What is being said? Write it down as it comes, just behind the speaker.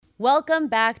Welcome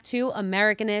back to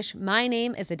Americanish. My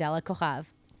name is Adela Kochav.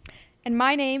 And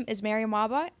my name is Mariam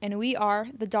and we are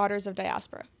the Daughters of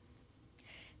Diaspora.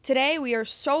 Today, we are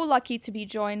so lucky to be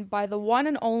joined by the one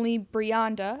and only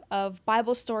Brianda of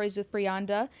Bible Stories with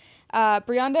Brianda.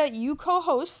 Brianda, you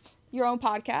co-host your own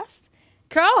podcast.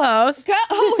 Co-host?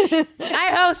 Co-host.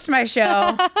 I host my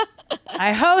show.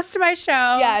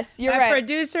 Yes, you're right. My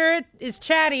producer is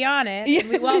chatty on it. And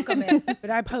we welcome it, but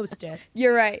I post it.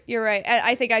 You're right.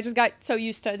 I think I just got so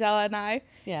used to Adela and I.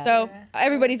 Yeah. So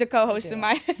everybody's a co-host in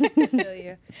my... I feel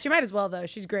you. She might as well, though.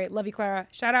 She's great. Love you, Clara.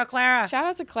 Shout out, Clara. Shout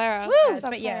out to Clara. Woo! Yes,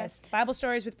 but yes, Bible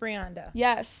Stories with Brianda.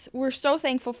 Yes, we're so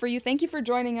thankful for you. Thank you for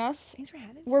joining us. Thanks for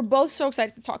having me. We're both so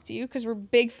excited to talk to you because we're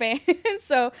big fans.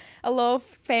 So a little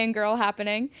fangirl happening.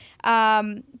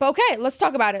 But okay, let's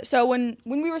talk about it. So when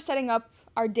we were setting up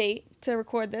our date to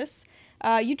record this,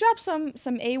 you dropped some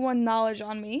A1 knowledge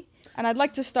on me, and I'd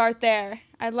like to start there.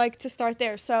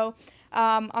 So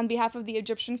on behalf of the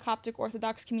Egyptian Coptic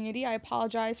Orthodox community, I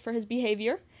apologize for his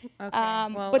behavior. Okay.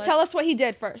 But tell us what he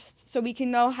did first, so we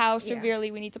can know how severely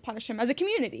we need to punish him as a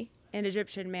community. An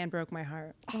Egyptian man broke my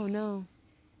heart. Oh, no.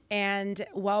 And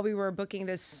while we were booking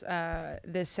this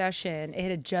session, it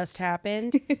had just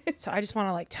happened. So I just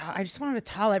want to I just wanted to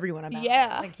tell everyone about it.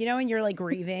 Like, you know, when you're like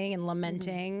grieving and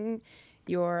lamenting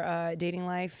your dating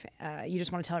life, you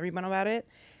just want to tell everyone about it.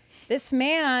 This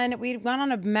man, we'd gone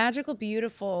on a magical,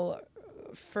 beautiful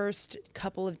first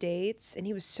couple of dates, and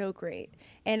he was so great.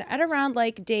 And at around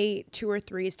like date 2 or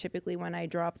 3 is typically when I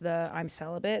drop the I'm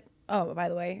celibate. Oh, by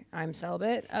the way, I'm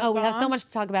celibate. We have so much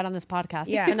to talk about on this podcast.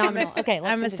 Yeah. Phenomenal. Okay,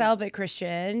 I'm a celibate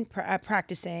Christian,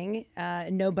 practicing,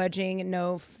 no budging,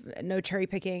 no cherry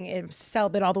picking. It's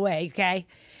celibate all the way, okay?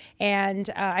 And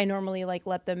I normally like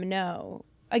let them know.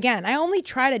 Again, I only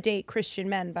try to date Christian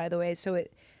men, by the way, so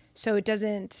it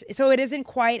isn't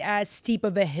quite as steep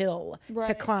of a hill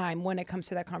to climb when it comes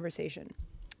to that conversation.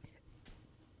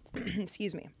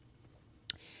 Excuse me.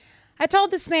 I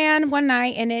told this man one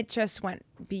night, and it just went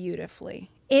beautifully.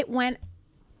 It went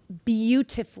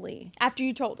beautifully. After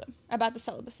you told him about the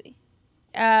celibacy?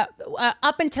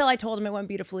 Up until I told him it went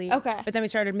beautifully. Okay. But then we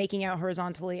started making out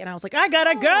horizontally, and I was like, I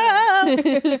gotta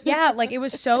go. Yeah, like it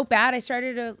was so bad. I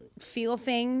started to feel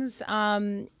things.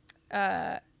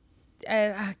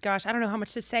 Gosh, I don't know how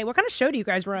much to say. What kind of show do you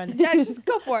guys run? Yeah, just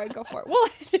go for it. We'll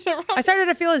edit it around. I started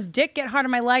to feel his dick get hard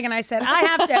on my leg, and I said, I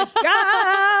have to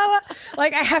go.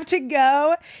 Like, I have to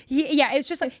go. It's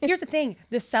just like, here's the thing.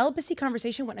 The celibacy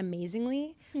conversation went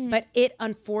amazingly, but it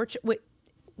unfortunately,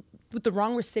 with the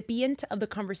wrong recipient of the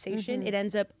conversation, it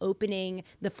ends up opening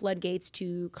the floodgates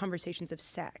to conversations of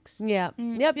sex. Yeah.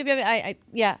 Yep.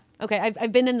 Okay.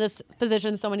 I've been in this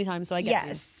position so many times, so I get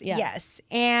you. Yes.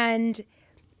 And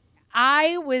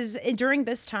I was, during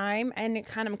this time, and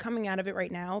kind of I'm coming out of it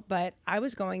right now, but I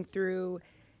was going through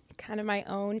kind of my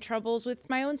own troubles with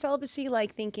my own celibacy,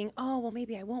 like thinking, oh, well,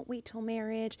 maybe I won't wait till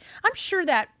marriage. I'm sure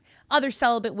that other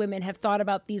celibate women have thought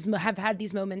about have had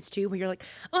these moments too, where you're like,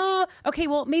 oh, okay,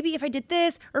 well, maybe if I did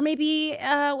this, or maybe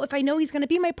if I know he's going to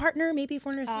be my partner, maybe if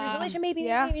we're in a serious relation, maybe.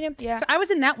 So I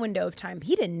was in that window of time.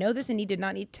 He didn't know this, and he did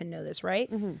not need to know this, right?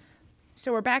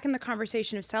 So we're back in the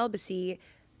conversation of celibacy.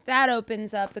 That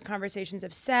opens up the conversations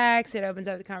of sex. It opens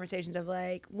up the conversations of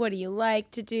like, what do you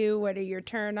like to do? What are your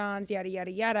turn-ons? Yada,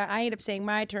 yada, yada. I ended up saying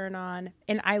my turn-on.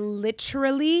 And I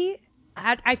literally,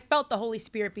 I felt the Holy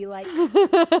Spirit be like,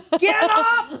 get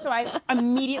up! So I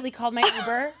immediately called my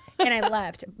Uber and I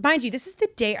left. Mind you, this is the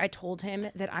day I told him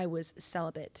that I was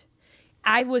celibate.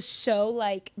 I was so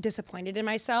like disappointed in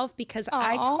myself because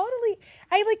I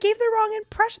gave the wrong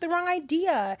impression, the wrong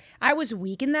idea. I was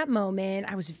weak in that moment.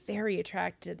 I was very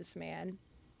attracted to this man,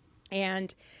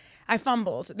 and I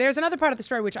fumbled. There's another part of the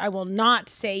story which I will not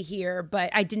say here,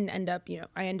 but I didn't end up,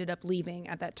 I ended up leaving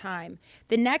at that time.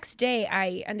 The next day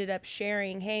I ended up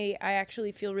sharing, hey, I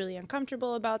actually feel really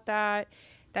uncomfortable about that.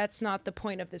 That's not the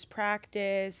point of this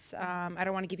practice. I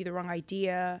don't want to give you the wrong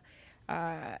idea.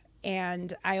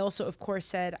 And I also, of course,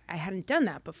 said I hadn't done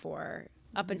that before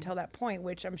up until that point,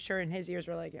 which I'm sure in his ears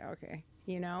were like, yeah, okay,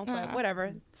 but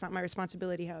whatever. It's not my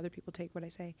responsibility how other people take what I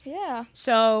say. Yeah.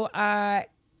 So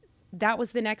that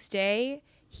was the next day.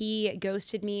 He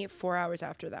ghosted me 4 hours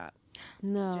after that.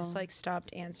 No. Just like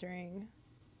stopped answering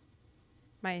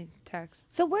my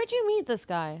texts. So where'd you meet this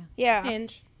guy? Yeah.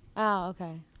 Hinge. Oh,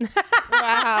 okay.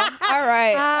 Wow. All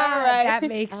right. That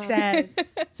makes sense.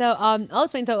 So I'll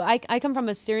explain. So I come from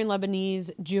a Syrian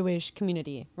Lebanese Jewish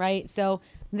community, right? So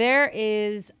there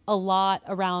is a lot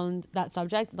around that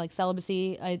subject, like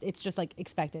celibacy. It's just like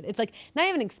expected. It's like not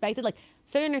even expected. Like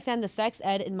So you understand, the sex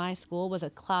ed in my school was a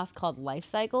class called Life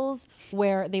Cycles,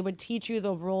 where they would teach you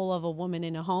the role of a woman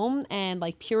in a home and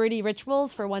like purity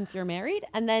rituals for once you're married.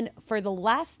 And then for the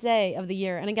last day of the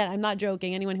year, and again, I'm not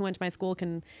joking, anyone who went to my school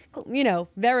can,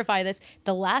 verify this.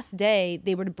 The last day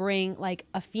they would bring like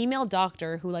a female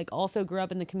doctor who like also grew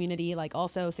up in the community, like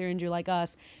also Syrian Jew like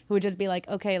us, who would just be like,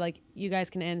 okay, like you guys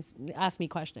can ask me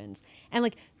questions. And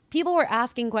like people were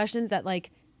asking questions that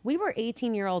like, we were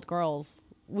 18-year-old girls.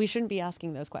 We shouldn't be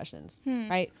asking those questions,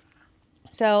 right?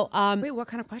 So, wait, what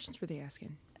kind of questions were they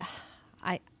asking?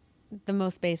 The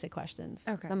most basic questions.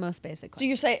 Okay. The most basic So questions.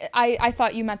 you're saying, I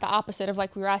thought you meant the opposite of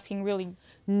like we were asking really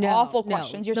awful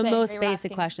questions. You're the saying most they were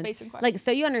basic asking questions. basic questions. Like,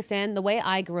 so you understand, the way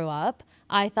I grew up,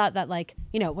 I thought that like,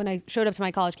 when I showed up to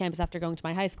my college campus after going to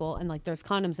my high school and like there's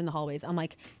condoms in the hallways, I'm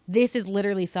like, this is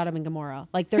literally Sodom and Gomorrah.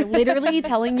 Like they're literally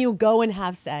telling you go and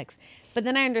have sex. But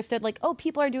then I understood like, oh,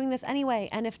 people are doing this anyway.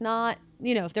 And if not,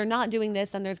 if they're not doing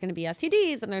this, then there's going to be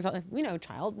STDs and there's,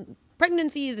 child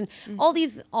pregnancies and all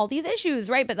these issues,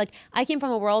 right? But like I came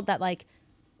from a world that like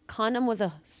condom was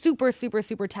a super, super,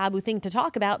 super taboo thing to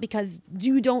talk about because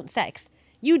you don't sex.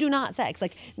 You do not sex.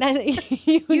 Like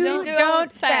you don't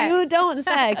sex. You don't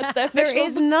sex. There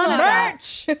is none of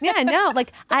merch. that. Yeah, no.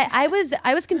 Like I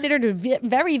was considered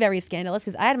very, very scandalous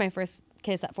because I had my first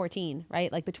kiss at 14,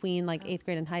 right? Like between like 8th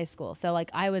grade and high school. So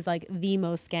like I was like the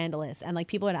most scandalous, and like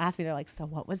people would ask me, they're like, so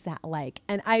what was that like?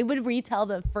 And I would retell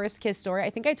the first kiss story.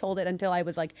 I think I told it until I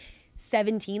was like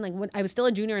 17, like when I was still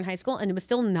a junior in high school, and it was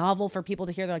still novel for people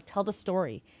to hear. They're like, tell the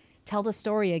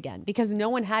story again, because no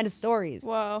one had stories.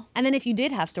 Whoa. And then if you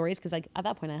did have stories, because like at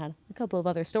that point I had a couple of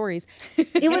other stories,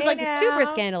 it was like super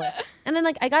scandalous. And then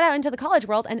like I got out into the college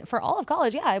world, and for all of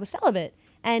college, I was celibate.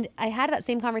 And I had that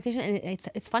same conversation, and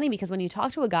it's funny because when you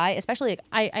talk to a guy, especially like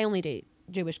I only date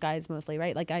Jewish guys mostly,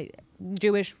 right? Like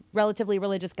Jewish, relatively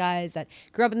religious guys that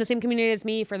grew up in the same community as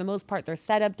me. For the most part, they're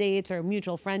setup dates or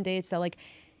mutual friend dates. So like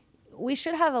we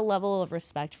should have a level of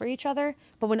respect for each other.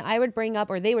 But when I would bring up,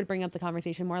 or they would bring up the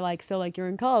conversation more like, so like you're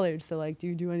in college, so like do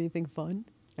you do anything fun?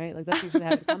 Right? Like that's usually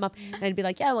how it would come up. And I'd be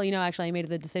like, yeah, well, actually I made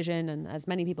the decision, and as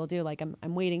many people do, like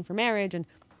I'm waiting for marriage. And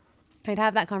I'd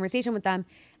have that conversation with them.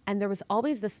 And there was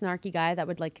always this snarky guy that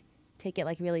would like take it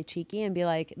like really cheeky and be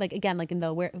like again, like in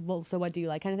the so what do you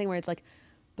like kind of thing, where it's like,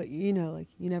 but like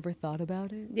you never thought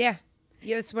about it. Yeah,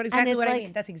 that's exactly what I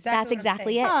mean. That's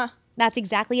exactly it. Huh. That's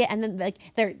exactly it. And then like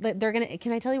they're gonna.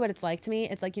 Can I tell you what it's like to me?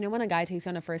 It's like, when a guy takes you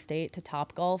on a first date to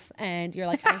Top Golf, and you're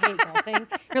like, I hate golfing.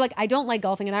 You're like, I don't like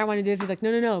golfing, and I don't want to do this. He's like,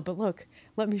 no, but look,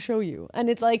 let me show you. And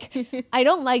it's like, I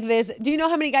don't like this. Do you know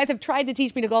how many guys have tried to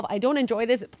teach me to golf? I don't enjoy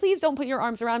this. Please don't put your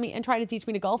arms around me and try to teach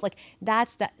me to golf. Like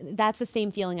that's the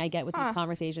same feeling I get with these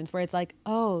conversations, where it's like,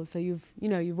 oh, so you've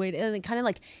waited, and it kind of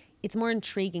like it's more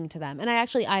intriguing to them. And I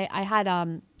actually I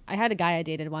had a guy I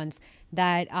dated once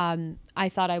that I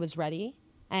thought I was ready.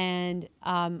 And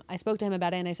I spoke to him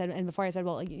about it, and I said, and before I said,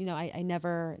 well, I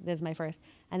never, this is my first.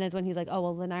 And that's when he's like, oh,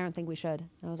 well, then I don't think we should. And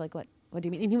I was like, what do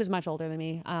you mean? And he was much older than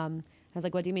me. I was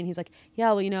like, what do you mean? He's like,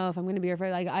 yeah, well, if I'm going to be your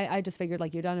friend, like, I just figured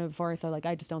like you've done it before. So like,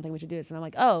 I just don't think we should do this. And I'm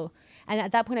like, oh. And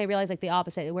at that point I realized like the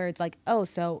opposite, where it's like, oh,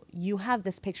 so you have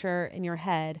this picture in your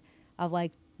head of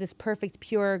like this perfect,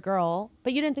 pure girl,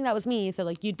 but you didn't think that was me. So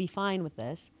like, you'd be fine with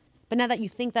this. But now that you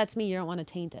think that's me, you don't want to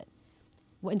taint it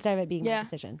instead of it being my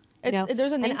decision.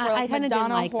 There's a name for like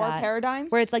Madonna whore paradigm,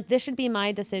 where it's like, this should be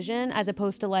my decision, as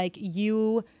opposed to like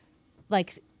you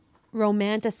like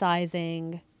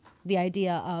romanticizing the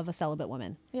idea of a celibate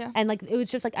woman. Yeah. And like, it was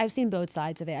just like, I've seen both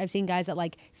sides of it. I've seen guys that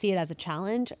like see it as a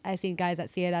challenge. I've seen guys that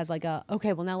see it as like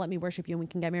okay, well now let me worship you and we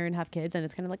can get married and have kids. And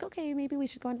it's kind of like, okay, maybe we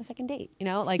should go on a second date,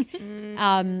 like,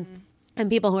 and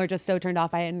people who are just so turned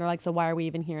off by it, and they're like, so why are we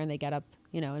even here? And they get up,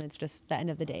 and it's just the end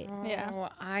of the date. Oh,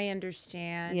 I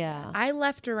understand. Yeah. I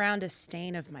left around a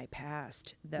stain of my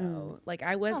past, though. Like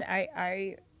I was,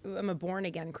 I'm a born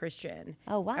again Christian.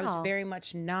 Oh, wow. I was very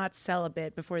much not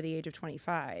celibate before the age of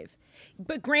 25.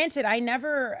 But granted, I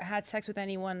never had sex with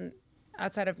anyone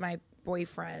outside of my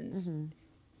boyfriends. Mm-hmm.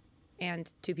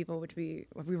 And two people, which we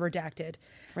redacted.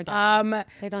 But I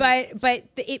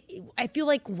feel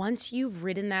like once you've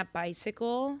ridden that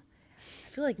bicycle, I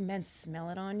feel like men smell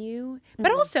it on you. Mm-hmm.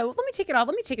 But also, let me take it off.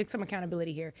 Let me take some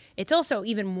accountability here. It's also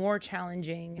even more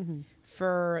challenging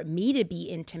for me to be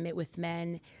intimate with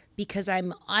men, because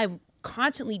I'm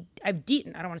constantly, I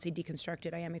don't want to say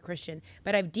deconstructed, I am a Christian,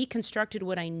 but I've deconstructed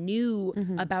what I knew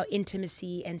about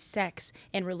intimacy and sex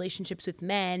and relationships with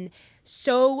men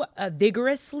so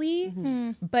vigorously,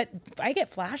 but I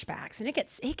get flashbacks, and it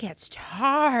gets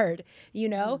hard,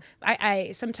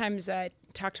 I sometimes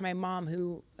talk to my mom,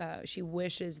 who she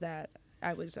wishes that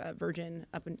I was a virgin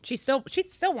up, and she still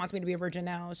wants me to be a virgin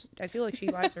now. I feel like she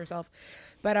lies to herself,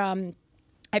 but I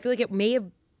feel like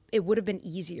it would have been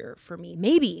easier for me.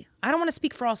 Maybe. I don't want to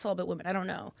speak for all celibate women. I don't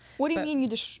know. What do you mean you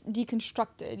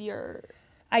deconstructed your?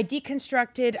 I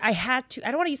deconstructed. I had to.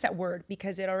 I don't want to use that word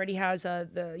because it already has the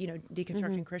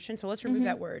deconstruction Christian. So let's remove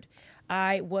that word.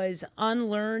 I was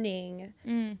unlearning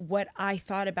what I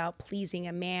thought about pleasing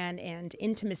a man and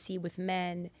intimacy with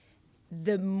men.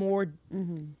 The more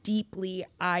deeply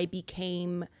I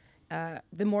became,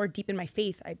 the more deep in my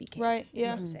faith I became. Right. Is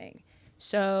Yeah. what I'm saying.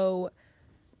 So.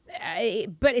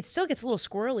 But it still gets a little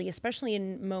squirrely, especially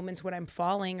in moments when I'm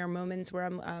falling or moments where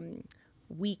I'm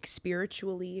weak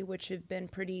spiritually, which have been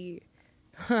pretty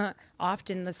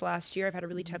often this last year. I've had a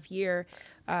really tough year.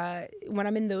 When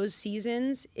I'm in those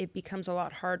seasons, it becomes a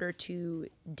lot harder to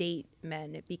date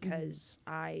men because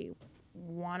I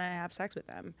want to have sex with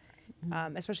them,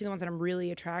 especially the ones that I'm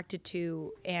really attracted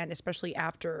to, and especially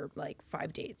after like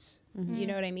 5 dates. You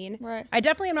know what I mean? Right. I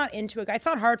definitely am not into a guy. It's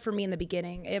not hard for me in the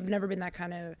beginning. I've never been that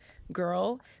kind of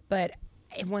girl, but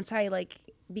once I like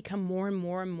become more and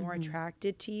more and more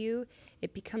attracted to you,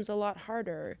 it becomes a lot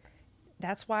harder.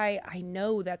 That's why I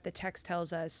know that the text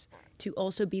tells us to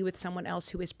also be with someone else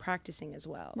who is practicing as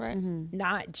well. Right.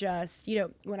 Not just,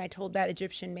 when I told that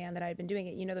Egyptian man that I had been doing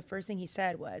it, the first thing he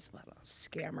said was, well,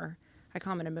 scammer. I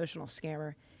call him an emotional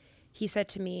scammer. He said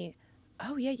to me,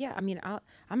 oh, yeah. I mean,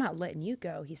 I'm not letting you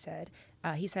go, he said.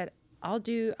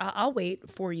 I'll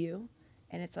wait for you.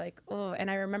 And it's like, oh, and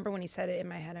I remember when he said it in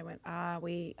my head, I went,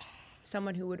 wait,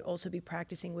 someone who would also be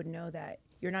practicing would know that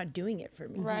you're not doing it for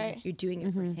me. Right. You're doing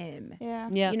it for him. Yeah.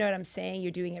 Yeah. You know what I'm saying?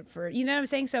 You're doing it for, you know what I'm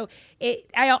saying? So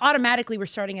I automatically we're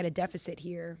starting at a deficit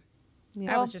here.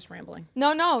 I was just rambling.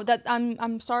 No, that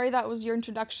I'm sorry that was your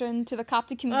introduction to the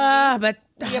Coptic community. But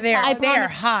they are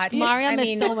hot. Mariam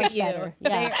is so look much at you. better.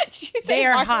 Yeah. They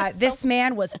are hot. This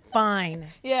man was fine.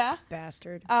 Yeah.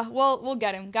 Bastard. We'll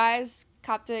get him. Guys,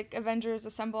 Coptic Avengers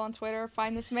assemble on Twitter.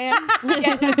 Find this man.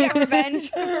 Let's get revenge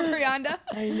for Brianda.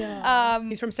 I know.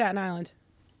 He's from Staten Island.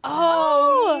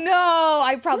 Oh, no.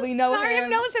 I probably know Mariam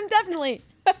him. knows him definitely.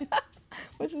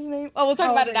 What's his name? Oh, we'll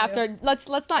talk about it they do. after. Let's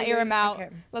not air him out. Okay.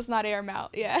 Let's not air him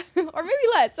out. Yeah. Or maybe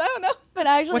let's. I don't know. But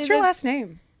actually, What's your last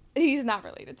name? He's not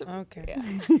related to me. Okay.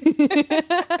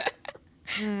 Yeah.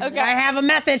 Okay. I have a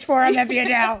message for him if you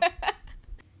do.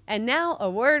 And now a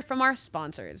word from our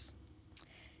sponsors.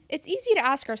 It's easy to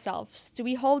ask ourselves, do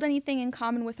we hold anything in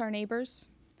common with our neighbors?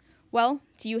 Well,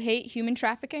 do you hate human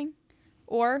trafficking?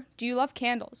 Or do you love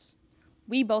candles?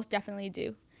 We both definitely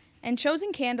do. And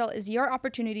Chosen Candle is your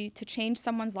opportunity to change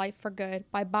someone's life for good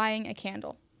by buying a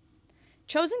candle.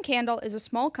 Chosen Candle is a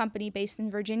small company based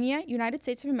in Virginia, United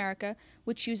States of America,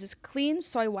 which uses clean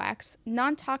soy wax,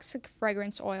 non-toxic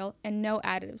fragrance oil, and no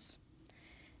additives.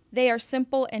 They are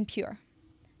simple and pure.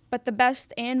 But the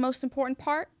best and most important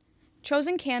part?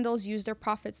 Chosen Candles use their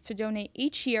profits to donate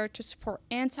each year to support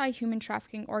anti-human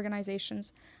trafficking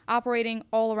organizations operating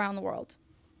all around the world.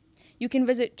 You can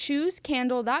visit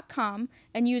choosecandle.com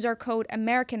and use our code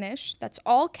Americanish, that's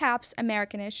all caps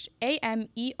Americanish,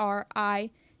 AMERICANISH,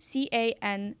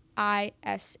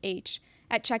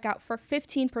 at checkout for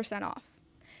 15% off.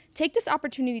 Take this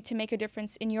opportunity to make a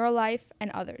difference in your life and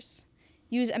others.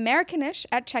 Use Americanish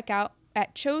at checkout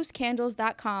at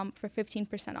choosecandles.com for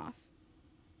 15% off.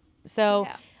 So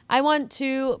Yeah. I want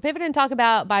to pivot and talk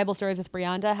about Bible stories with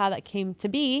Brianda, how that came to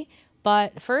be.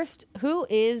 But first, who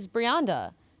is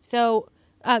Brianda? So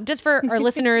just for our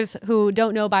listeners who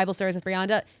don't know Bible stories with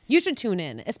Brianda, you should tune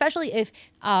in, especially if,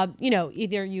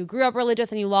 either you grew up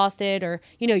religious and you lost it, or,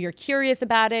 you're curious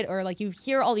about it, or like you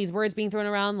hear all these words being thrown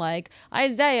around like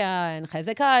Isaiah and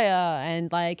Hezekiah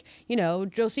and like,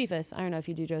 Josephus. I don't know if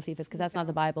you do Josephus because that's not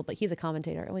the Bible, but he's a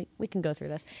commentator. We can go through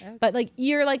this. Okay. But like,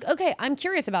 you're like, okay, I'm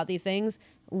curious about these things.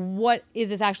 What is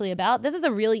this actually about? This is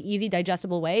a really easy,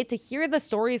 digestible way to hear the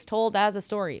stories told as a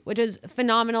story, which is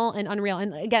phenomenal and unreal.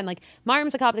 And again, like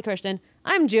Mariam's a Coptic Christian.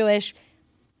 I'm Jewish.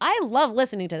 I love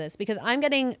listening to this because I'm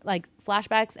getting like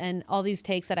flashbacks and all these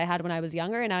takes that I had when I was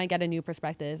younger, and now I get a new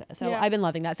perspective. So Yeah. I've been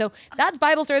loving that. So that's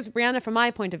Bible stories with Brianda from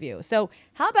my point of view. So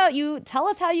how about you tell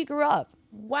us how you grew up?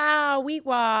 Wow,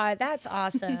 that's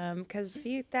awesome. Because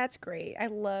that's great. I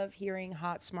love hearing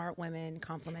hot, smart women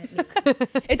compliment me.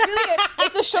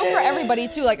 It's a show for everybody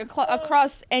too, like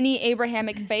across any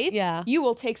Abrahamic faith. Yeah. You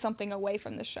will take something away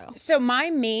from the show. So my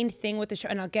main thing with the show,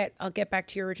 and I'll get back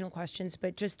to your original questions,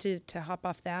 but just to hop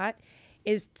off that,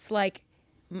 is it's like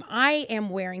I am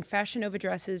wearing fashionnova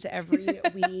dresses every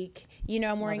week.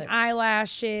 I'm wearing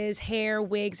eyelashes, hair,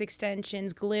 wigs,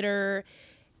 extensions, glitter.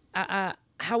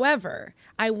 However,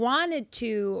 I wanted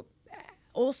to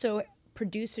also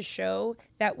produce a show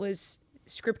that was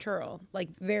scriptural, like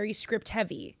very script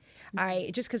heavy.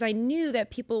 Just because I knew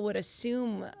that people would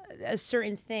assume a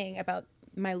certain thing about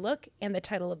my look and the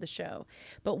title of the show.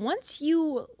 But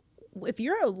if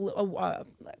you're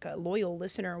like a loyal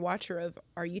listener or watcher of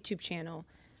our YouTube channel,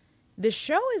 the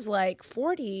show is like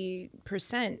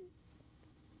 40%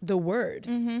 the word.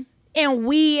 And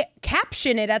we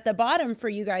caption it at the bottom for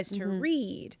you guys to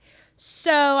read.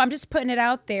 So I'm just putting it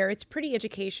out there. It's pretty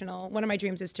educational. One of my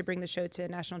dreams is to bring the show to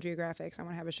National Geographic. So I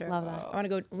want to have a show. Love that. I want to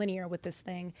go linear with this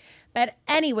thing. But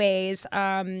anyways,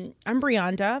 I'm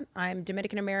Brianda. I'm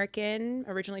Dominican American,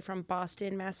 originally from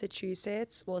Boston,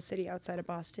 Massachusetts. Well, a city outside of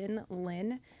Boston,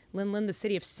 Lynn, the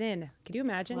city of sin. Could you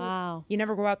imagine? Wow. You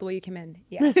never go out the way you came in.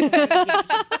 Yeah.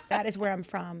 That is where I'm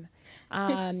from.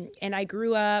 And I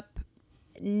grew up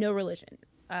no religion.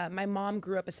 My mom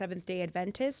grew up a Seventh-day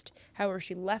Adventist. However,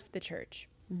 she left the church.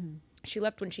 She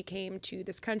left when she came to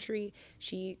this country.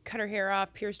 She cut her hair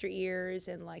off, pierced her ears,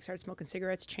 and like started smoking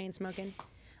cigarettes, chain smoking.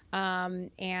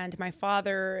 And my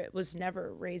father was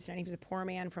never raised in any. He was a poor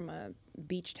man from a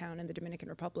beach town in the Dominican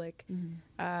Republic.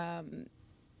 And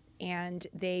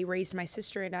they raised my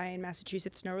sister and I in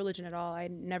Massachusetts, no religion at all. I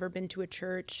had never been to a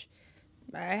church.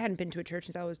 I hadn't been to a church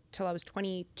till I was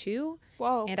 22.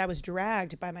 Whoa. And I was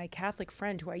dragged by my Catholic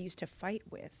friend who I used to fight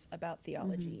with about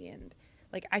theology. And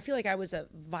like, I feel like I was a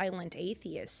violent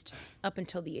atheist up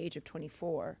until the age of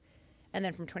 24. And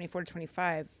then from 24 to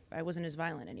 25, I wasn't as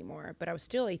violent anymore, but I was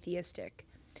still atheistic.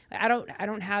 I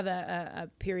don't have a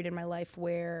period in my life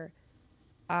where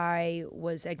I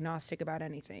was agnostic about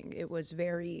anything. It was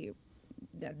I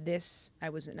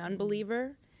was an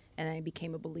unbeliever and I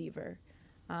became a believer.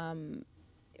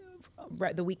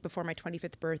 Right the week before my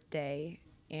 25th birthday,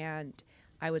 and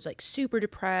I was like super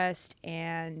depressed,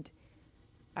 and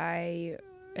I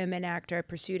am an actor. I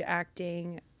pursued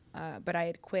acting, but I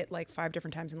had quit like 5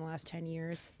 different times in the last 10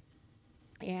 years.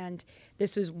 And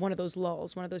this was one of those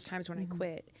lulls, one of those times when I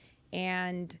quit.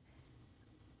 And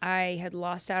I had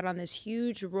lost out on this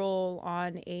huge role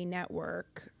on a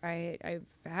network. I've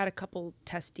had a couple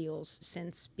test deals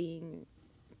since being,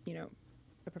 a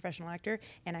professional actor,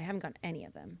 and I haven't gotten any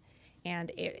of them.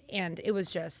 And it was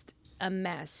just a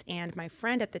mess. And my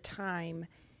friend at the time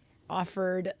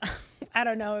offered, I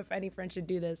don't know if any friend should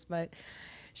do this, but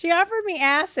she offered me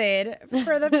acid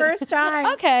for the first time.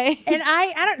 Okay. And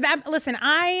listen,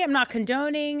 I am not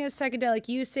condoning psychedelic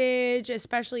usage,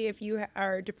 especially if you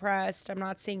are depressed. I'm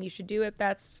not saying you should do it.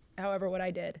 That's, however, what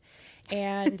I did.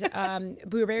 And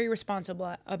we were very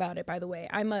responsible about it, by the way.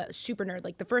 I'm a super nerd.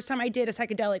 Like, the first time I did a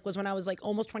psychedelic was when I was like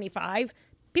almost 25.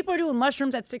 People are doing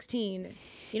mushrooms at 16.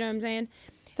 You know what I'm saying?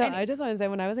 So I just want to say,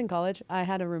 when I was in college, I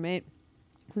had a roommate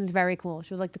who was very cool.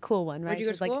 She was like the cool one, right? Where'd you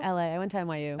go She was to like school? LA. I went to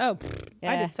NYU. Oh,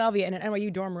 Yeah. I did Salvia in an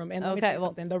NYU dorm room, and let me tell you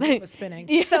something. The room was spinning.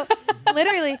 So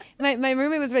literally, my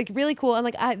roommate was like really cool, and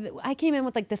like I came in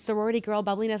with like the sorority girl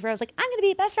bubbliness, where I was like, I'm gonna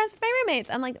be best friends with my roommates,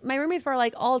 and like my roommates were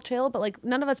like all chill, but like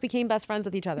none of us became best friends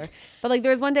with each other. But like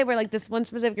there was one day where like this one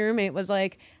specific roommate was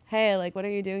like, hey, like what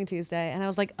are you doing Tuesday? And I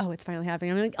was like, oh, it's finally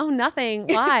happening. I'm like, oh, nothing.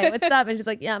 Why? What's up? And she's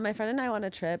like, yeah, my friend and I want a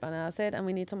trip on acid, and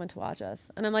we need someone to watch us.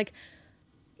 And I'm like,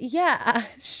 yeah,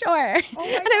 sure. And I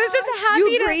was just happy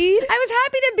You agreed? I was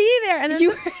happy to be there. And then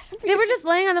they were just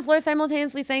laying on the floor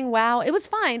simultaneously saying, wow. It was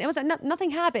fine. It was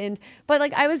nothing happened. But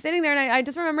like I was sitting there, and I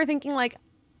just remember thinking like,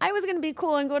 I was going to be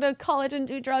cool and go to college and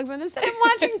do drugs. And instead of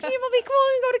watching people be cool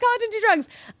and go to college and do drugs,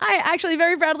 I actually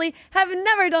very proudly have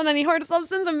never done any hard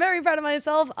substance. I'm very proud of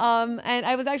myself. And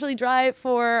I was actually dry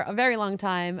for a very long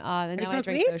time. And now I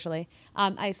drink socially.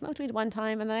 I smoked weed one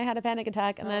time, and then I had a panic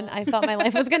attack, and then I thought my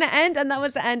life was going to end, and that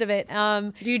was the end of it.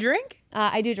 Do you drink?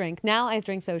 I do drink. Now I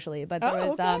drink socially, but there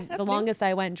was the longest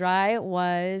I went dry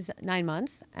was 9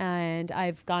 months, and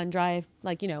I've gone dry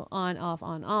like, on,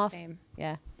 off. Same.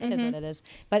 Yeah, it is what it is.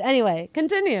 But anyway,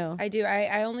 continue. I do.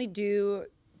 I only do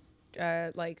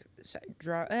let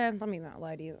me not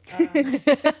lie to you.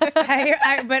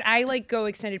 But I like go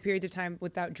extended periods of time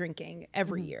without drinking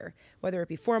every year, whether it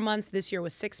be 4 months. This year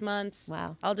was 6 months.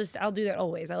 Wow. I'll do that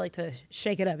always. I like to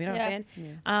shake it up. You know what I'm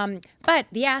saying? Yeah. But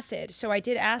the acid. So I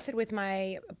did acid with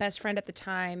my best friend at the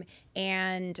time,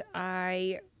 and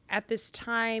at this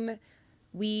time,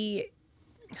 I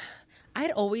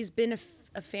had always been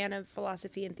a fan of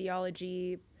philosophy and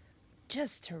theology,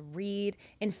 just to read.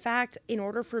 In fact, in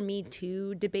order for me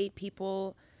to debate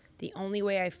people, the only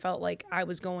way I felt like I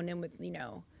was going in with,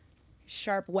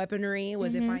 sharp weaponry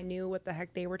was if I knew what the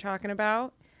heck they were talking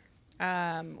about.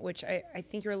 Which I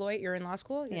think you're a lawyer, you're in law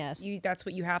school. Yes. That's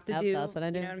what you have to do. That's what I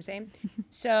do. You know what I'm saying?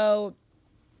 So,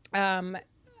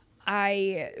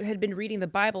 I had been reading the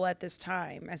Bible at this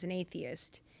time as an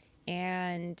atheist,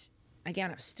 and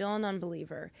again, I'm still an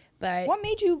unbeliever, but What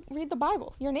made you read the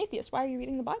Bible? You're an atheist. Why are you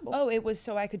reading the Bible? oh, it was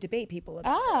so I could debate people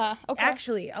about it. Ah, okay.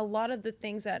 Actually, a lot of the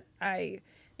things that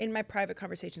in my private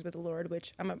conversations with the Lord,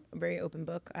 which I'm a very open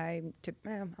book,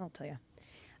 I'll tell you.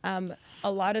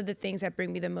 A lot of the things that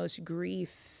bring me the most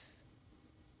grief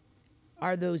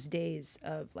are those days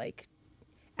of like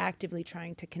actively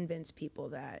trying to convince people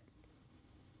that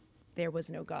there was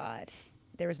no God.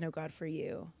 There was no God for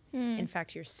you. In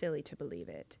fact, you're silly to believe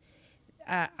it.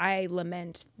 I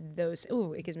lament those.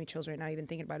 Ooh, it gives me chills right now even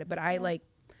thinking about it. But that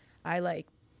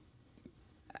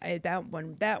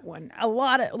one. A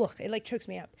lot of look, it like chokes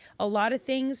me up. A lot of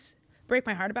things break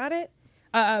my heart about it,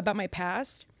 about my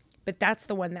past. But that's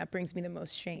the one that brings me the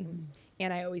most shame.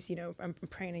 And I always, I'm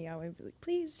praying to Yahweh, like,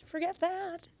 please forget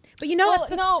that. But that's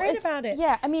what's great about it.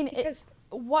 Yeah, I mean,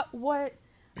 what?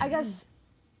 I guess.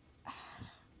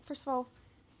 First of all,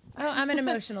 oh, I'm an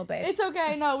emotional babe. it's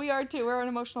okay. No, we are too. We're an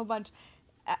emotional bunch.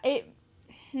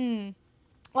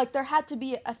 Like there had to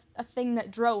be a thing that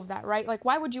drove that, right? Like,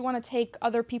 why would you want to take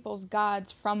other people's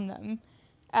gods from them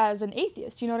as an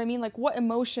atheist? You know what I mean? Like, what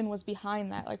emotion was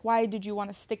behind that? Like, why did you want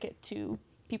to stick it to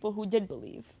people who did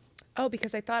believe? Oh,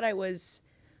 because I thought I was.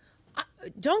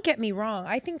 Don't get me wrong.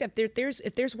 I think that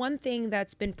if there's one thing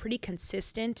that's been pretty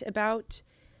consistent about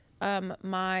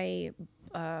my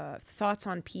thoughts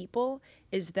on people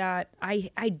is that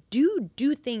I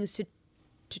do things to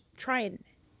try and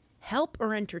help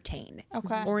or entertain,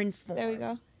 or inform. There we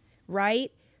go.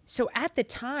 Right? So at the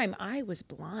time, I was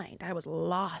blind. I was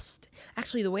lost.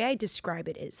 Actually, the way I describe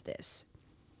it is this.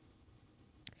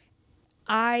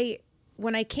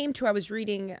 When I came to, I was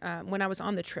reading, when I was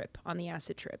on the trip, on the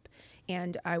acid trip,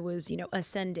 and I was,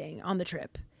 ascending on the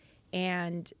trip.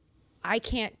 And I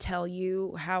can't tell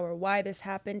you how or why this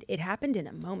happened. It happened in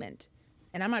a moment.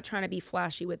 And I'm not trying to be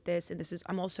flashy with this. And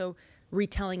I'm also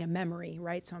retelling a memory,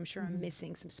 right? So I'm sure I'm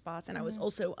missing some spots. And I was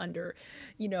also under,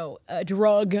 a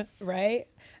drug, right?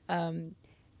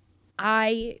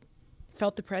 I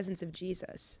felt the presence of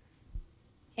Jesus.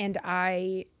 And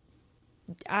I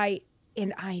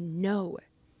know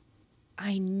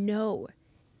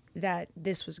that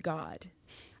this was God.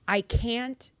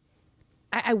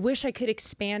 I wish I could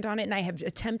expand on it, and I have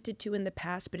attempted to in the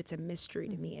past, but it's a mystery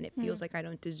to me, and it feels like I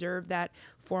don't deserve that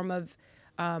form of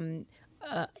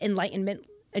enlightenment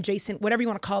adjacent, whatever you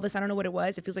want to call this. I don't know what it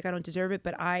was. It feels like I don't deserve it,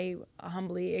 but I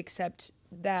humbly accept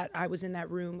that I was in that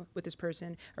room with this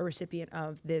person, a recipient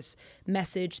of this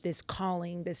message, this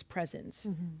calling, this presence.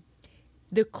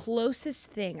 The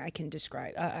closest thing I can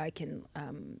describe,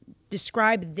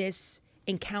 describe this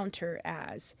encounter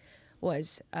as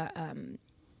was,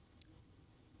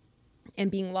 and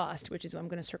being lost, which is what I'm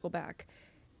going to circle back.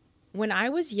 When I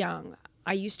was young,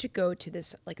 I used to go to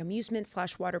this like amusement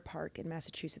 / water park in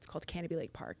Massachusetts called Canopy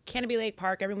Lake Park. Canopy Lake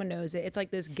Park, everyone knows it. It's like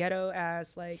this ghetto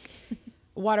ass like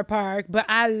water park, but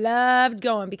I loved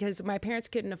going because my parents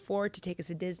couldn't afford to take us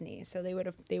to Disney, so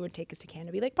they would take us to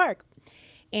Canopy Lake Park.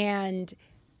 And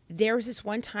there was this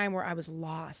one time where I was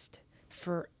lost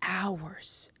for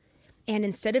hours. And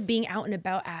instead of being out and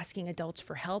about asking adults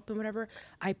for help and whatever,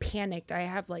 I panicked. I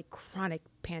have like chronic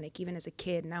panic even as a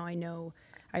kid. Now I know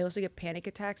I also get panic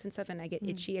attacks and stuff, and I get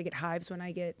itchy. I get hives when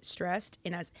I get stressed.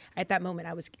 And at that moment,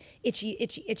 I was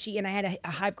itchy. And I had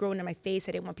a hive growing in my face.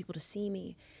 I didn't want people to see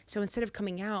me. So instead of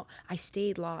coming out, I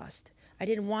stayed lost. I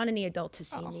didn't want any adult to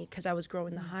see me because I was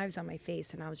growing the hives on my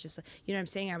face. And I was just like, you know what I'm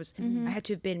saying? I had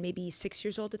to have been maybe 6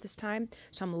 years old at this time.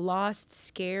 So I'm lost,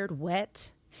 scared,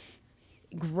 wet,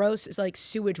 gross. It's like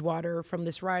sewage water from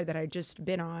this ride that I'd just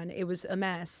been on. It was a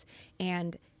mess.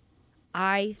 And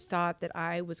I thought that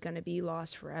I was going to be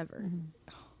lost forever.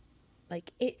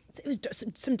 Like it was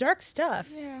some dark stuff.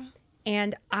 Yeah.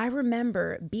 And I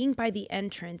remember being by the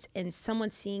entrance and someone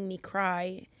seeing me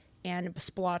cry and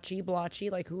blotchy,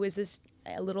 like, who is this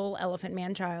little elephant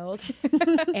man child?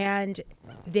 And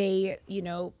they,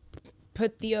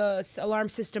 put the alarm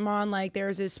system on, like,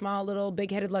 there's this small little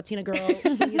big-headed Latina girl,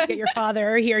 please get your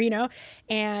father here,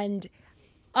 and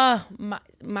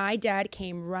my dad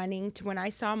came running when I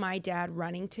saw my dad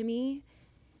running to me,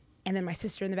 and then my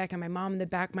sister in the back and my mom in the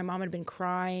back. My mom had been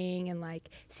crying, and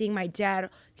like seeing my dad,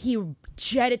 he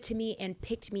jetted to me and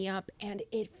picked me up, and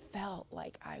it felt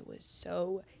like I was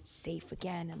so safe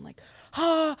again. I'm like,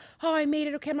 oh, I made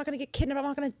it. Okay, I'm not gonna get kidnapped. I'm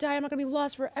not gonna die. I'm not gonna be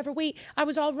lost forever. Wait, I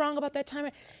was all wrong about that time.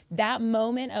 That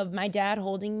moment of my dad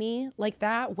holding me like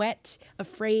that, wet,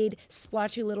 afraid,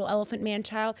 splotchy little elephant man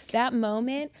child, that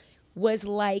moment was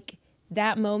like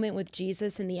that moment with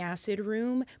Jesus in the acid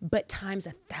room, but times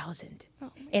 1,000.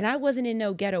 And I wasn't in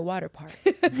no ghetto water park.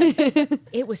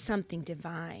 It was something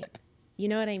divine. You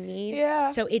know what I mean?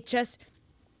 Yeah. So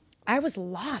I was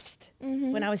lost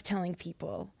when I was telling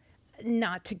people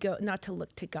not to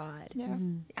look to God. Yeah.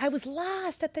 I was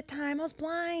lost at the time. I was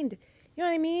blind. You know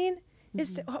what I mean?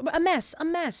 It's a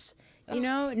mess. You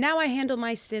know, now I handle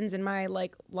my sins and my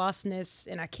like lostness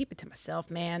and I keep it to myself,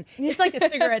 man. It's like a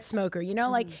cigarette smoker, you know,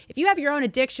 like if you have your own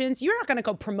addictions, you're not going to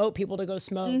go promote people to go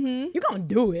smoke. You're going to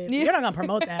do it. You're not going to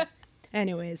promote that.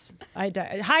 Anyways, hi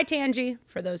Tangi.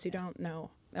 For those who don't know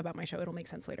about my show, it'll make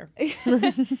sense later.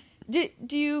 Do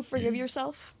you forgive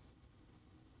yourself?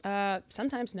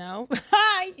 Sometimes no.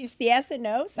 It's the yes and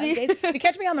no. Some days, if you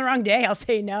catch me on the wrong day, I'll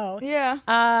say no. Yeah.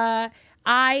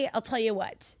 I'll tell you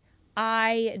what.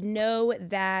 I know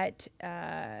that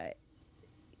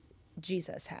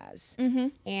Jesus has,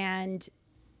 and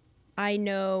I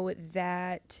know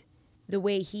that the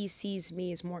way he sees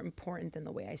me is more important than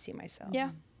the way I see myself. Yeah.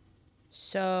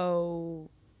 So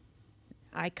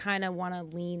I kind of want to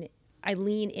lean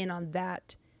in on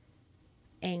that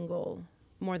angle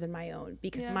more than my own,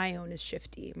 because my own is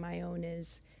shifty. My own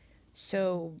is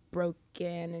so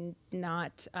broken and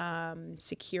not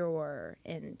secure,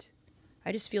 and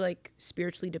I just feel like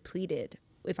spiritually depleted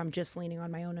if I'm just leaning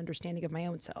on my own understanding of my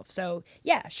own self. So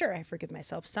yeah, sure, I forgive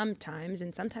myself sometimes,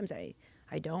 and sometimes I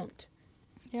don't.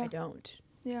 Yeah. I don't.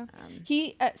 Yeah.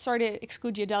 He sorry to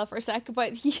exclude you, Adela, for a sec,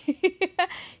 but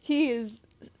he is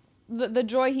the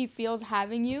joy he feels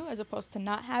having you as opposed to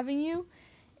not having you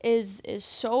is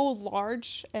so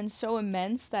large and so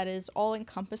immense that is all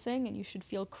encompassing, and you should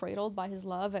feel cradled by his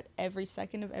love at every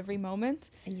second of every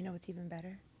moment. And you know what's even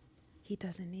better? He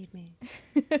doesn't need me.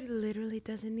 He literally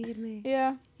doesn't need me.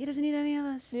 Yeah. He doesn't need any of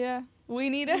us. Yeah. We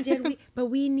need it. But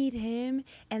we need him,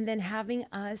 and then having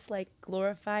us like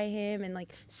glorify him and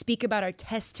like speak about our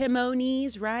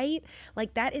testimonies, right?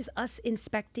 Like that is us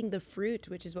inspecting the fruit,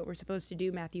 which is what we're supposed to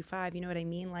do, Matthew 5. You know what I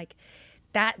mean? Like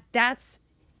that's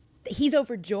he's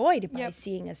overjoyed by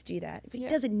seeing us do that. But he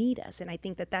doesn't need us, and I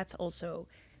think that that's also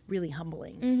really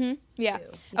humbling. Yeah.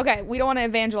 Okay, we don't want to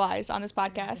evangelize on this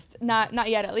podcast. Not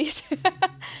yet, at least.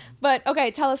 But okay,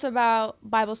 tell us about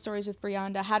Bible Stories with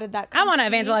Brianda. How did that come I want to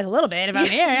evangelize a little bit if I'm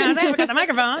here. I haven't got the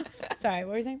microphone. Sorry,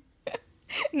 what were you saying?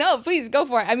 No, please go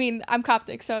for it. I mean, I'm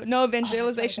Coptic, so no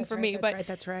evangelization for me.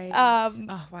 That's right.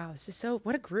 Oh wow, this is so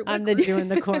what a group. I'm the Jew in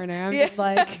the corner. I'm just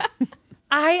like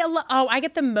I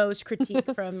get the most critique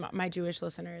from my Jewish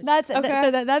listeners. that's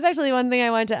actually one thing I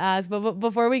wanted to ask. But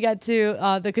before we get to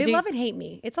the critique, They love and hate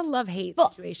me. It's a love-hate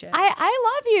situation. I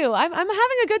love you. I'm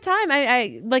having a good time.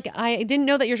 I didn't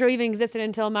know that your show even existed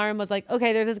until Mariam was like,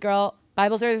 okay, there's this girl,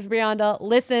 Bible Stories with Brianda.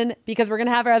 Listen, because we're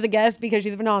gonna have her as a guest because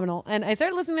she's phenomenal. And I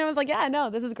started listening and I was like, yeah, no,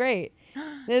 this is great.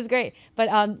 This is great. But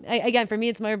again, for me,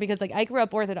 it's more because like I grew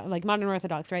up Orthodox, like modern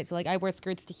Orthodox, right? So like I wore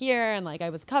skirts to here and like I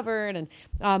was covered, and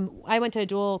I went to a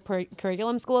dual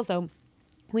curriculum school, so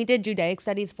we did Judaic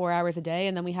studies 4 hours a day,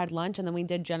 and then we had lunch, and then we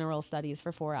did general studies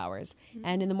for 4 hours.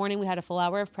 And in the morning we had a full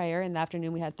hour of prayer. In the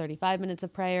afternoon we had 35 minutes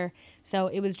of prayer. So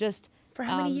it was just For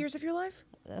how many years of your life?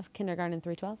 kindergarten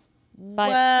 312.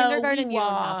 But kindergarten, you don't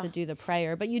have to do the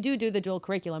prayer, but you do the dual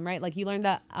curriculum, right? Like you learn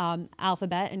the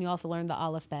alphabet and you also learn the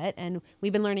aleph bet. And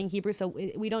we've been learning Hebrew, so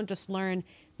we don't just learn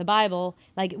the Bible.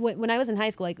 Like when I was in high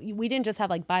school, like we didn't just have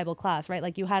like Bible class, right?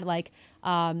 Like you had like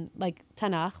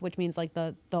Tanakh, which means like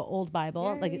the old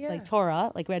Bible, like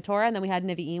Torah. Like we had Torah, and then we had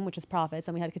Nevi'im, which is prophets,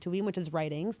 and we had Ketuvim, which is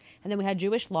writings, and then we had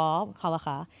Jewish law,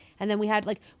 halakha, and then we had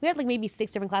like maybe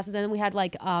 6 different classes, and then we had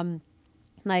like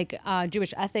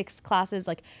Jewish ethics classes.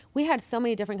 Like we had so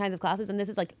many different kinds of classes, and this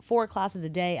is like 4 classes a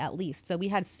day at least. So we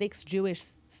had 6 Jewish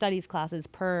studies classes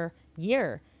per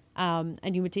year.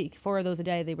 And you would take 4 of those a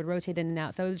day. They would rotate in and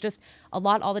out. So it was just a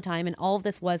lot all the time. And all of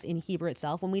this was in Hebrew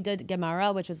itself. When we did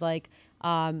Gemara, which is like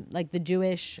the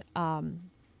Jewish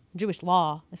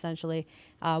law, essentially,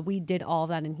 we did all of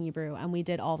that in Hebrew, and we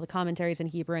did all the commentaries in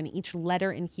Hebrew, and each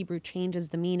letter in Hebrew changes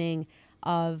the meaning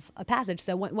of a passage.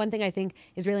 So one thing I think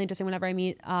is really interesting whenever I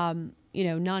meet,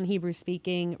 non-Hebrew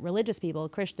speaking religious people,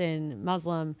 Christian,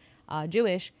 Muslim,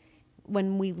 Jewish,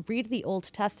 when we read the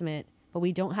Old Testament, but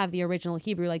we don't have the original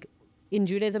Hebrew, like in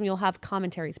Judaism, you'll have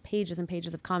commentaries, pages and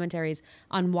pages of commentaries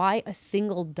on why a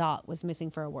single dot was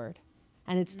missing for a word.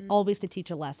 And it's always to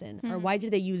teach a lesson. Or why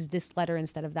did they use this letter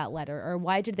instead of that letter? Or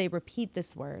why did they repeat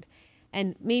this word?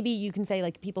 And maybe you can say,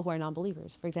 like, people who are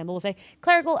non-believers, for example, will say,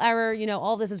 clerical error,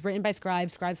 all this is written by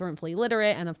scribes. Scribes weren't fully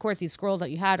literate. And, of course, these scrolls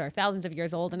that you had are thousands of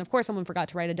years old. And, of course, someone forgot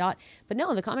to write a dot. But,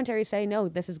 no, the commentaries say, no,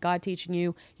 this is God teaching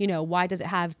you, why does it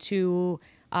have 2,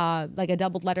 like a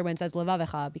doubled letter when it says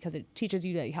levavecha? Because it teaches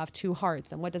you that you have 2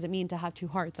 hearts. And what does it mean to have 2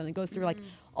 hearts? And it goes through, like,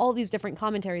 all these different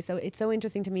commentaries. So it's so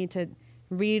interesting to me to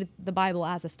read the Bible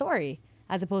as a story,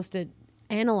 as opposed to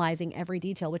analyzing every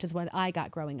detail, which is what I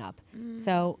got growing up.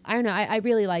 So I don't know. I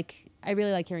really like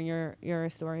hearing your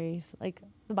stories, like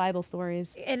the Bible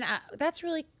stories. And that's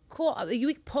really cool.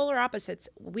 You polar opposites.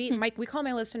 We call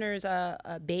my listeners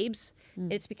babes.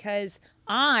 It's because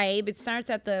it starts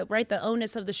at the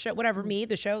onus of the show, whatever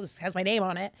the show has my name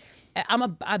on it. I'm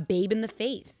a babe in the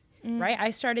faith. Right. I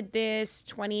started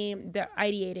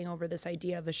ideating over this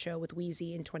idea of a show with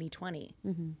Wheezy in 2020.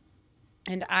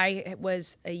 And I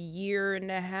was a year and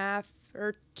a half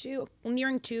or two,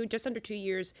 nearing two, just under 2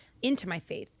 years into my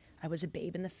faith. I was a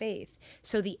babe in the faith.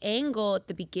 So the angle at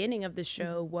the beginning of the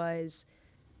show was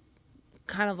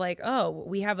kind of like, oh,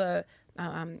 we have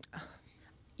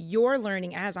you're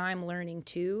learning as I'm learning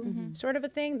too, sort of a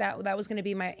thing. That was going to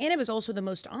be and it was also the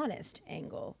most honest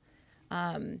angle.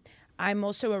 I'm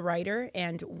also a writer,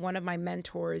 and one of my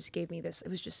mentors gave me this. It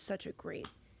was just such a great,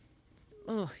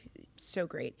 so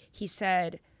great. He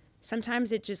said,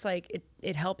 sometimes it just like,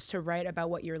 it helps to write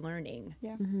about what you're learning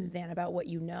than about what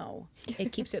you know.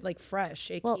 It keeps it like fresh.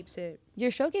 Keeps it. Your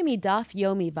show gave me Daf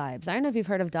Yomi vibes. I don't know if you've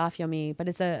heard of Daf Yomi, but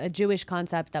it's a Jewish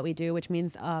concept that we do, which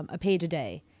means a page a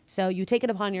day. So you take it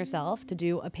upon yourself to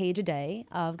do a page a day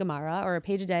of Gemara or a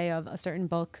page a day of a certain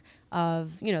book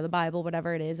of, the Bible,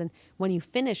 whatever it is. And when you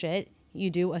finish it, you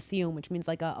do a siyum, which means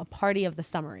like a party of the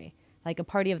summary, like a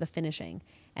party of the finishing.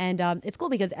 And it's cool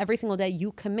because every single day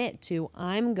you commit to,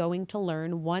 I'm going to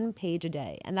learn 1 page a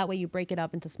day. And that way you break it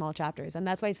up into small chapters. And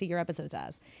that's what I see your episodes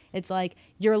as. It's like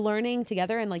you're learning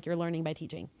together and like you're learning by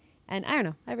teaching. And I don't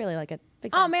know. I really like it.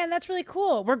 Big Oh fan. man, that's really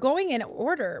cool. We're going in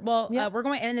order. Well, we're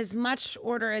going in as much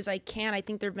order as I can. I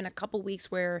think there've been a couple weeks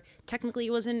where technically it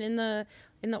wasn't in the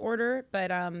order,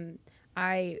 but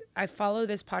I follow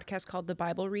this podcast called the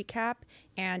Bible Recap,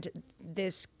 and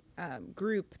this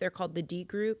group, they're called the D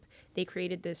Group. They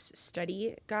created this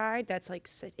study guide that's like,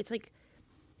 it's like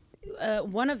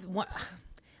one.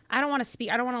 I don't want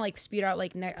to like spew out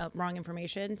like wrong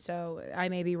information, so I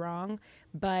may be wrong,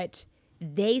 but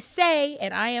they say,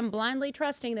 and I am blindly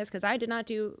trusting this because I did not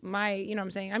do my, you know what I'm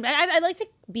saying? I like to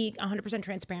be 100%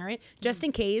 transparent just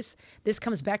in case this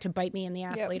comes back to bite me in the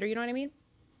ass later, you know what I mean?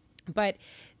 But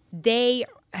they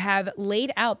have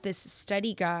laid out this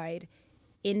study guide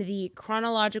in the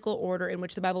chronological order in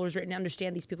which the Bible was written. To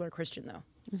understand these people are Christian, though.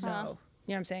 So, you know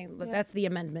what I'm saying? That's the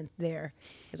amendment there,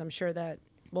 because I'm sure that,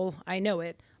 well, I know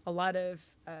it. A lot of,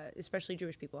 especially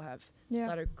Jewish people have a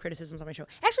lot of criticisms on my show.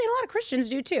 Actually, a lot of Christians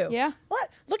do too. Yeah. What?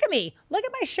 Look at me. Look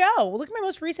at my show. Look at my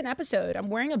most recent episode.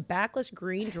 I'm wearing a backless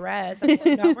green dress. I'm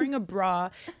not wearing a bra.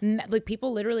 Like,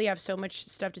 people literally have so much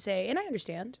stuff to say, and I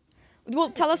understand. Well,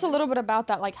 tell us a little bit about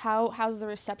that. Like, how's the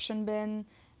reception been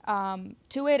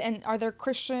to it? And are there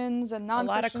Christians and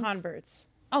non-Christians? A lot of converts.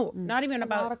 Oh, not even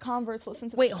about... A lot of converts listen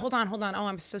to Wait, the show. hold on. Oh,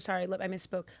 I'm so sorry. I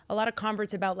misspoke. A lot of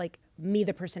converts about, like, me,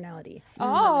 the personality. Oh.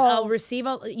 I'll receive...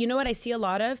 you know what I see a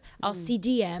lot of? I'll see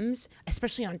DMs,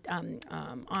 especially on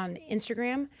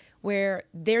Instagram, where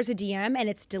there's a DM and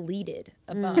it's deleted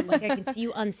above. Like, I can see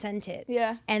you unsent it.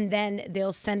 Yeah. And then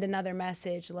they'll send another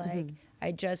message, like...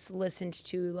 I just listened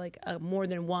to like more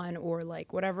than one or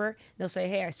like whatever. They'll say,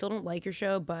 hey, I still don't like your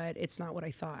show, but it's not what I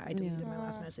thought. I deleted my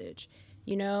last message,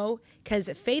 because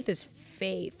faith is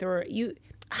faith, or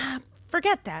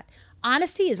forget that.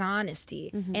 Honesty is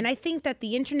honesty. And I think that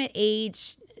the internet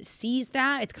age sees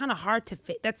that. It's kind of hard to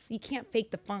fake. You can't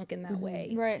fake the funk in that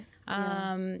way. Right.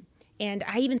 And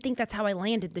I even think that's how I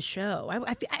landed the show.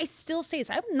 I still say this.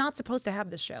 I'm not supposed to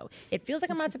have this show. It feels like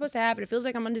I'm not supposed to have it. It feels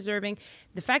like I'm undeserving.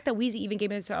 The fact that Wheezy even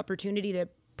gave me this opportunity to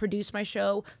produce my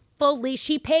show fully,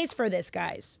 she pays for this,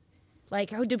 guys. Like,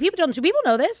 do people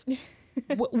know this?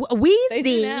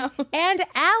 Wheezy and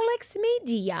Alex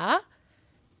Media,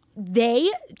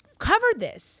 they covered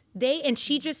this.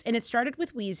 And it started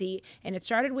with Wheezy, and it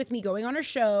started with me going on her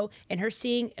show and her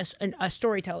seeing a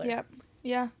storyteller. Yep.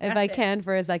 Yeah. If I can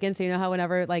for a second, so you know how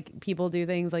whenever like people do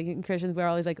things like in Christians, we're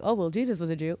always like, oh, well, Jesus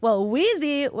was a Jew. Well,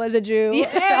 Wheezy was a Jew.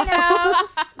 Yeah.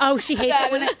 Oh, she hates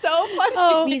it when it's so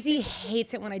funny. Wheezy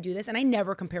hates it when I do this, and I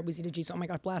never compare Wheezy to Jesus. Oh my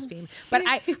God, blaspheme! But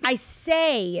I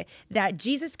say that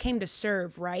Jesus came to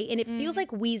serve, right? And it feels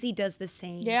like Wheezy does the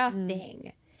same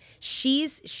thing.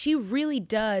 She really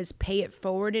does pay it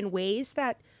forward in ways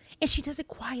that. And she does it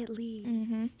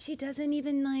quietly. She doesn't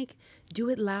even like do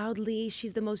it loudly.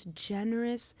 She's the most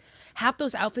generous. Half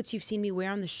those outfits you've seen me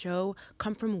wear on the show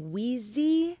come from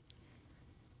Wheezy's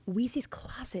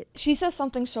closet. She says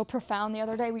something so profound the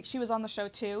other day. She was on the show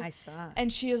too. I saw.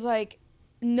 And she was like,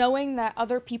 knowing that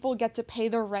other people get to pay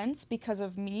their rents because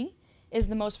of me is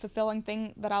the most fulfilling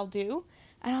thing that I'll do.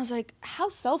 And I was like, how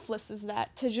selfless is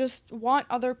that to just want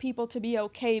other people to be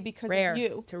okay because of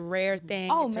you? It's a rare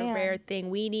thing. Oh, it's man. a rare thing.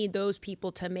 We need those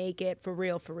people to make it for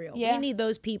real, for real. Yeah. We need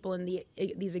those people in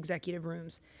these executive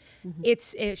rooms.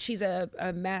 She's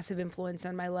a massive influence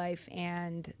on my life,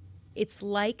 and it's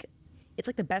like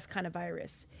the best kind of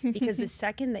virus, because the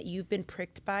second that you've been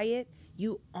pricked by it,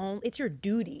 it's your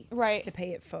duty to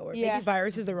pay it forward. Yeah. Maybe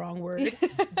virus is the wrong word,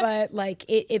 but like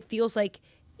it feels like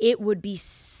it would be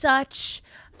such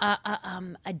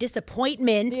a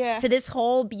disappointment to this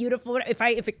whole beautiful, if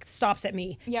it stops at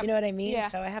me, you know what I mean? Yeah.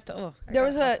 So I have to,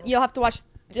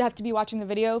 you have to be watching the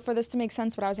video for this to make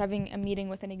sense, but I was having a meeting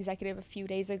with an executive a few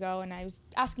days ago, and I was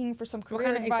asking for some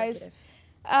career advice.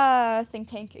 Think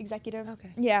tank executive.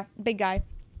 Okay. Yeah, big guy.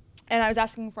 And I was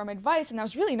asking for him advice, and I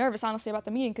was really nervous, honestly, about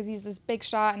the meeting, because he's this big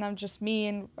shot, and I'm just me,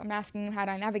 and I'm asking him how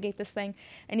to navigate this thing.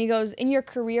 And he goes, in your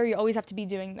career, you always have to be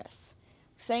doing this.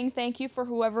 Saying thank you for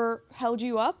whoever held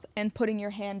you up, and putting your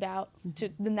hand out to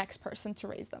the next person to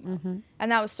raise them up.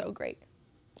 And that was so great.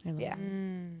 I love that.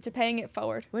 To paying it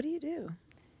forward. What do you do?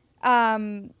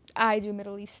 I do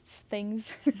Middle East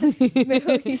things.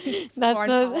 Middle East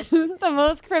That's the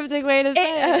most cryptic way to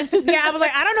say it. Yeah, I was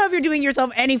like, I don't know if you're doing yourself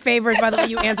any favors by the way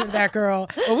you answered that, girl.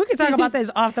 But we could talk about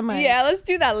this off the mic. Yeah, let's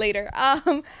do that later.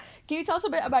 Can you tell us a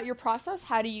bit about your process?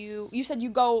 How do you said you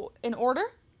go in order?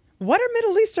 What are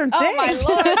Middle Eastern things? Oh my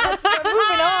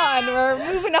Lord,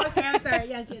 we're moving on. Okay, I'm sorry.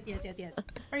 Yes. What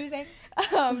are you saying?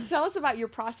 Tell us about your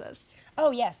process. Oh,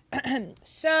 yes.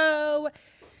 So,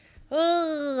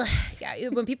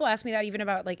 when people ask me that, even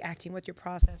about like acting, what's your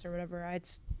process or whatever,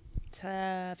 it's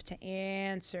tough to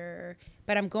answer.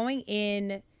 But I'm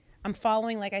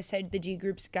following, like I said, the G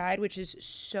Group's guide, which is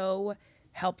so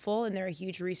helpful, and they're a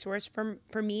huge resource for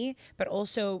me. But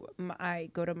also,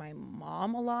 I go to my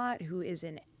mom a lot, who is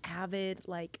an avid,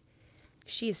 like,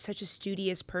 she is such a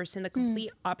studious person, the complete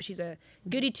opposite. She's a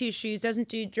goody two-shoes, doesn't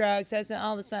do drugs, doesn't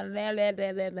all the stuff, blah, blah,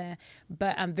 blah, blah, blah.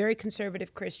 But I'm a very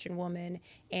conservative Christian woman,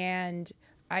 and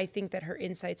I think that her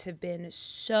insights have been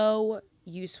so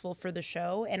useful for the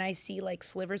show. And I see like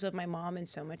slivers of my mom in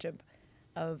so much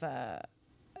of the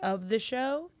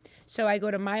show. So I go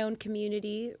to my own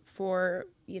community for,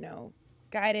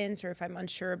 guidance, or if I'm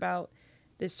unsure about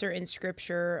this certain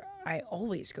scripture, I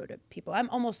always go to people. I'm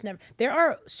almost never, there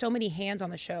are so many hands on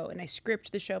the show, and I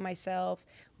script the show myself.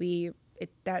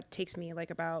 That takes me like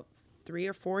about 3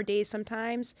 or 4 days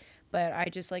sometimes, but I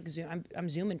just like Zoom. I'm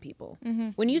Zooming people.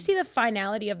 When you see the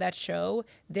finality of that show,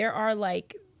 there are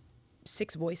like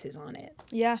 6 voices on it.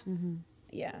 Yeah.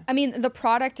 Yeah. I mean, the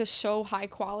product is so high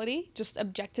quality, just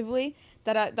objectively,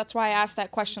 that that's why I asked that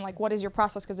question, like, what is your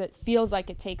process? Because it feels like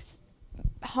it takes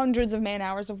hundreds of man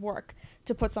hours of work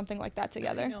to put something like that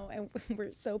together. No, and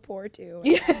we're so poor too.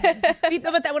 Yeah. And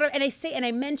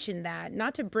I mentioned that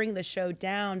not to bring the show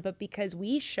down, but because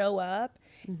we show up,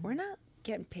 we're not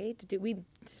getting paid to do. We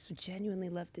just genuinely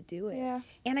love to do it. Yeah.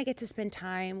 And I get to spend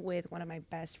time with one of my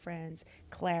best friends,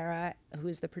 Clara, who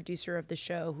is the producer of the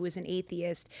show, who is an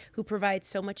atheist, who provides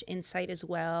so much insight as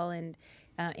well, and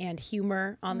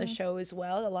humor on the show as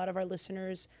well. A lot of our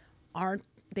listeners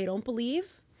don't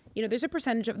believe. There's a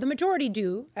percentage of, the majority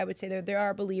do, I would say there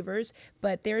are believers,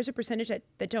 but there's a percentage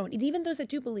that don't. And even those that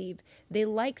do believe, they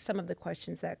like some of the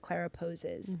questions that Clara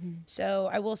poses. So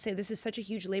I will say this is such a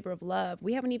huge labor of love.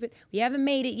 We haven't made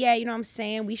it yet, you know what I'm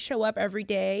saying? We show up every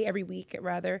week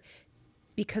rather,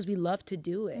 because we love to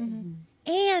do it.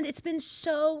 And it's been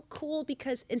so cool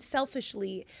because, and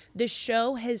selfishly, the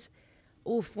show has,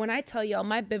 when I tell y'all,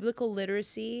 my biblical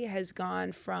literacy has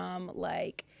gone from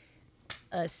like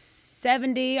a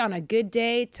 70 on a good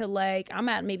day to like, I'm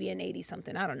at maybe an 80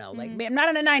 something. I don't know. Like, I'm not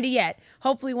on a 90 yet.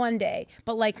 Hopefully one day.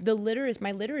 But like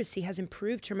my literacy has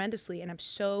improved tremendously. And I'm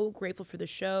so grateful for the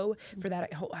show, for that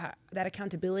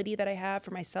accountability that I have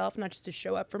for myself, not just to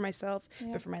show up for myself,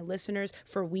 but for my listeners,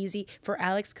 for Wheezy, for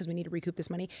Alex, because we need to recoup this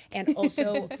money. And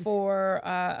also for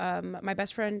my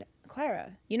best friend,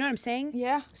 Clara. You know what I'm saying?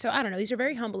 Yeah. So I don't know. These are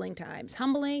very humbling times.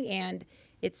 Humbling, and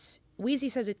Wheezy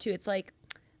says it too. It's like,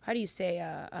 how do you say,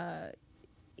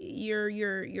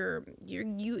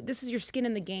 this is your skin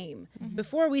in the game.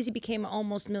 Before Wheezy became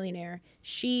almost millionaire,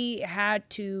 she had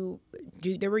to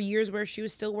there were years where she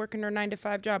was still working her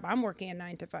 9-to-5 job. I'm working a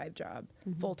 9-to-5 job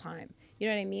full time. You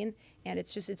know what I mean? And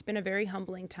it's been a very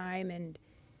humbling time. And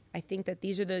I think that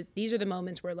these are the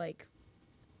moments where like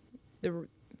the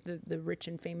rich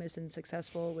and famous and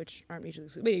successful, which aren't mutually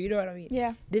exclusive, you know what I mean?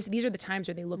 Yeah. These are the times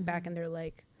where they look back and they're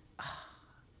like,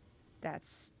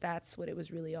 that's what it was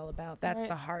really all about. That's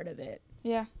the heart of it.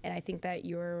 Yeah. And I think that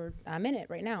I'm in it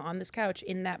right now on this couch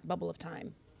in that bubble of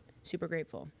time. Super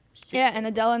grateful. And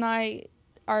Adela and I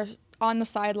are on the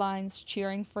sidelines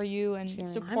cheering for you and I'm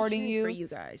supporting cheering you. for you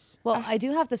guys. Well, I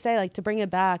do have to say, like, to bring it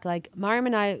back, like, Mariam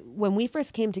and I, when we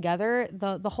first came together,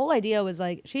 the whole idea was,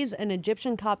 like, she's an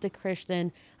Egyptian Coptic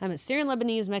Christian. I'm a Syrian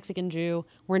Lebanese Mexican Jew.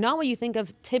 We're not what you think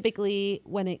of typically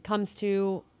when it comes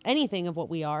to anything of what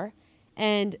we are.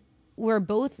 And we're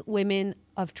both women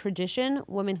of tradition,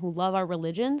 women who love our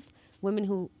religions, women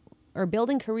who are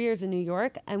building careers in New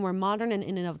York, and we're modern and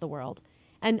in and of the world.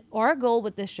 And our goal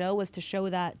with this show was to show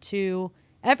that to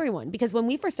everyone. Because when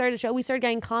we first started the show, we started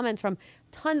getting comments from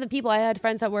tons of people. I had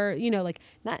friends that were, you know, like,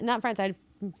 not friends, I had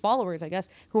followers, I guess,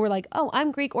 who were like, oh,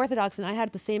 I'm Greek Orthodox and I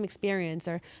had the same experience.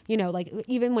 Or, you know, like,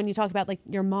 even when you talk about, like,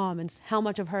 your mom and how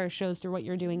much of her shows through what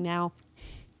you're doing now.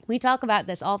 We talk about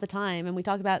this all the time, and we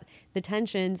talk about the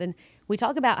tensions, and we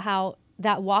talk about how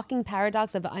that walking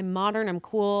paradox of I'm modern, I'm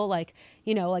cool, like,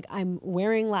 you know, like I'm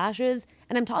wearing lashes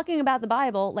and I'm talking about the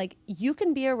Bible. Like, you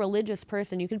can be a religious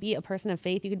person. You could be a person of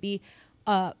faith. You could be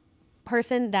a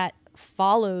person that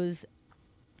follows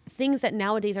things that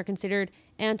nowadays are considered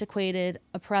antiquated,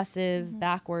 oppressive,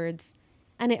 backwards.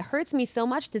 And it hurts me so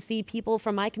much to see people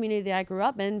from my community that I grew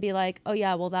up in be like, oh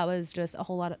yeah, well, that was just a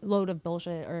load of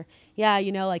bullshit. Or yeah,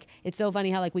 you know, like, it's so funny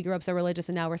how, like, we grew up so religious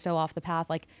and now we're so off the path.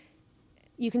 Like,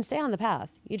 you can stay on the path.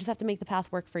 You just have to make the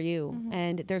path work for you.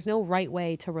 And there's no right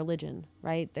way to religion,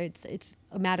 right? It's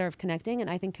a matter of connecting. And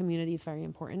I think community is very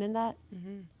important in that.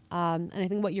 And I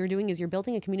think what you're doing is you're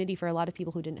building a community for a lot of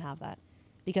people who didn't have that,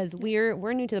 because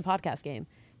we're new to the podcast game.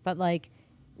 But, like,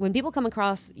 when people come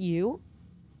across you,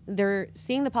 they're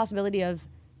seeing the possibility of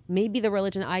maybe the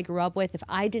religion I grew up with, if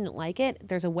I didn't like it,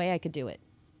 there's a way I could do it.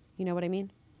 You know what I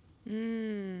mean?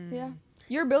 Yeah.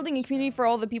 You're building a community for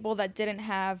all the people that didn't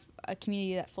have a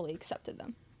community that fully accepted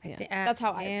them. That's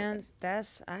how I And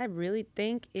I really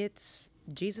think it's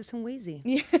Jesus and Wheezy.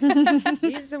 Yeah.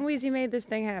 Jesus and Wheezy made this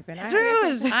thing happen.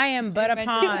 I am but a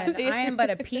pawn. I am but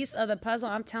a piece of the puzzle.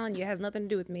 I'm telling you, it has nothing to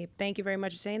do with me. Thank you very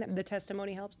much for saying that. The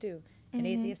testimony helps too. An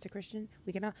atheist to Christian,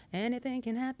 we can all, anything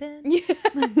can happen. Yeah.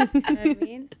 You know what I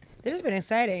mean? This has been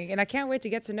exciting, and I can't wait to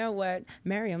get to know what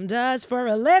Mariam does for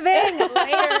a living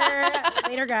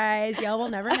later, guys. Y'all will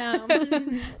never know.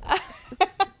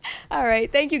 All right.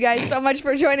 Thank you guys so much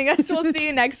for joining us. We'll see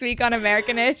you next week on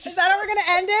Americanish. Is that how we're going to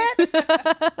end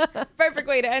it? Perfect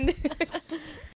way to end it.